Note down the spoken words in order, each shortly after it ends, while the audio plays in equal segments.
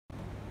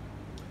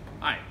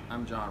Hi,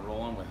 I'm John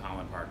Rowland with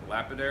Highland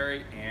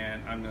Lapidary,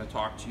 and I'm going to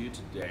talk to you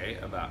today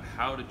about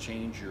how to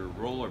change your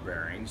roller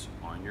bearings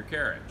on your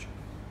carriage.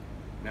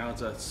 Now,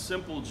 it's a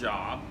simple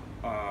job,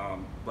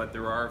 but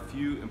there are a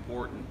few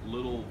important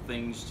little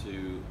things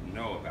to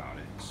know about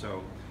it.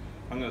 So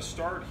I'm going to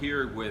start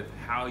here with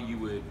how you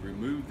would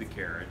remove the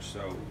carriage,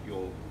 so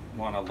you'll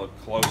want to look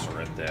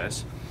closer at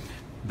this.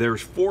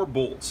 There's 4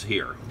 bolts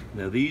here.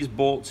 Now these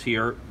bolts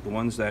here, the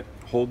ones that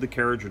hold the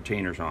carriage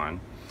retainers on,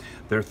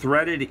 they're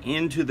threaded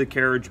into the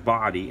carriage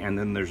body, and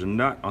then there's a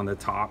nut on the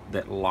top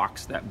that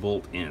locks that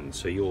bolt in.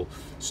 So you'll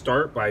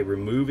start by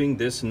removing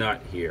this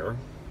nut here,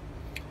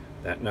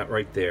 that nut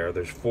right there.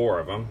 There's 4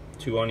 of them,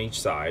 2 on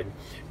each side,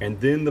 and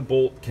then the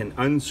bolt can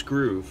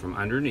unscrew from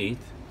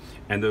underneath,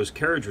 and those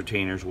carriage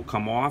retainers will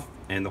come off,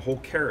 and the whole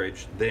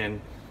carriage then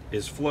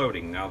is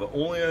floating. Now, the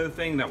only other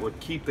thing that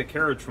would keep the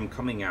carriage from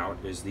coming out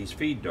is these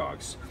feed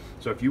dogs.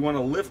 So if you want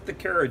to lift the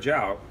carriage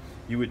out,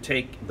 you would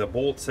take the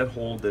bolts that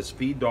hold this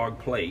feed dog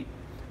plate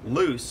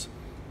loose.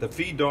 The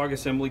feed dog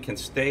assembly can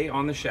stay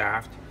on the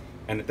shaft,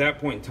 and at that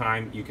point in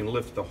time you can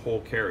lift the whole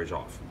carriage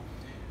off.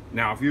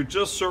 Now, if you're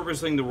just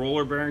servicing the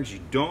roller bearings, you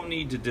don't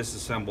need to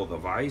disassemble the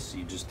vise.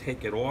 You just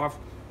take it off,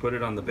 put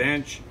it on the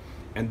bench,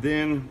 and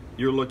then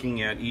you're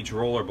looking at each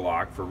roller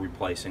block for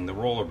replacing the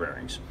roller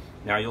bearings.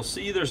 Now you'll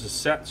see there's a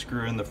set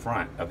screw in the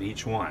front of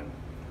each one.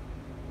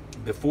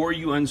 Before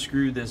you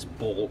unscrew this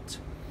bolt,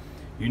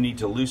 you need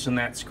to loosen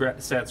that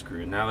set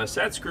screw. Now the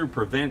set screw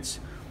prevents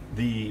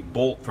the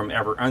bolt from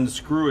ever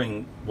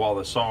unscrewing while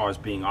the saw is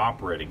being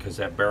operated, because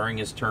that bearing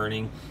is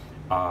turning.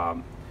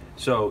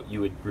 So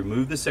you would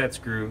remove the set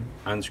screw,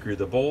 unscrew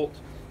the bolt,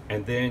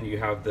 and then you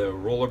have the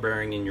roller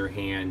bearing in your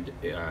hand.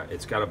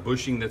 It's got a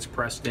bushing that's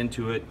pressed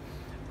into it.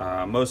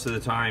 Most of the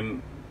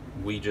time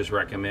we just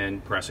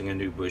recommend pressing a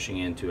new bushing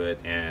into it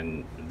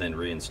and then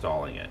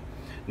reinstalling it.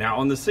 Now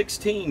on the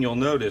 16, you'll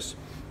notice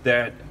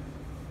that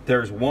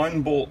there's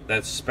one bolt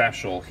that's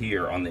special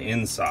here on the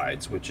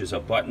insides, which is a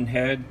button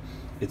head.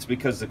 It's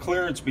because the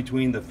clearance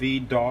between the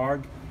feed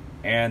dog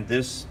and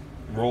this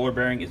roller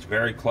bearing is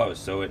very close,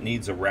 so it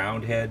needs a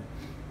round head,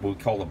 what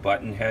we call a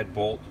button head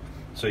bolt.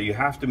 So you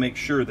have to make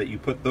sure that you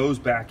put those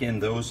back in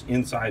those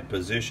inside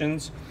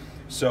positions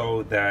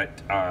so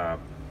that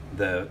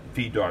the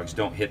feed dogs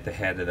don't hit the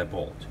head of the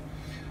bolt.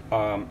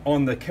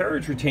 On the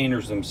carriage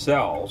retainers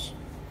themselves,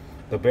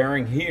 the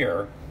bearing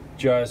here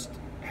just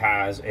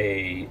has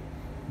a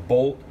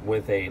bolt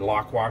with a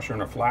lock washer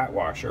and a flat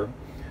washer.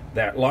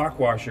 That lock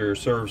washer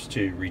serves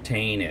to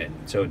retain it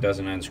so it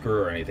doesn't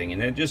unscrew or anything,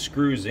 and it just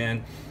screws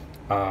in.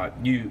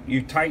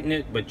 You tighten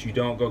it, but you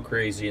don't go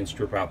crazy and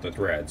strip out the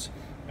threads.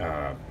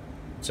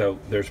 So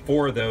there's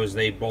 4 of those.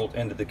 They bolt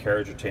into the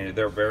carriage retainer.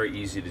 They're very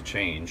easy to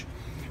change,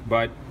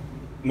 but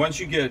once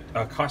you get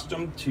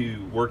accustomed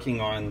to working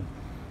on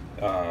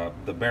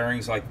the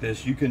bearings like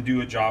this, you can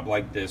do a job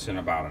like this in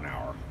about an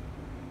hour.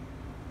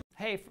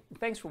 Hey,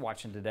 thanks for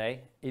watching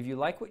today. If you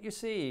like what you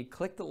see,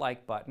 click the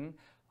like button.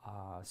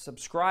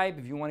 Subscribe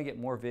if you want to get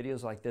more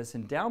videos like this,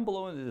 and down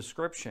below in the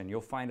description you'll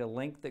find a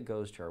link that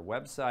goes to our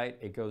website.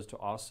 It goes to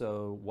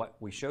also what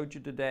we showed you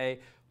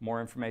today,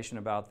 more information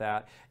about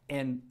that,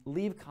 and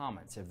leave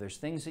comments if there's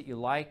things that you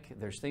like, if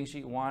there's things that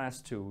you want us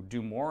to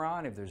do more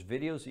on, if there's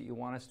videos that you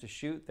want us to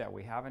shoot that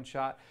we haven't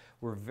shot.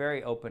 We're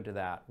very open to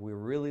that. We're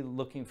really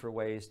looking for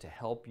ways to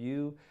help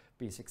you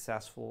be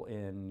successful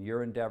in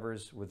your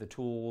endeavors with the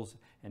tools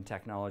and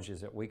technologies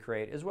that we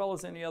create, as well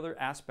as any other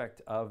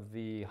aspect of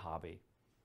the hobby.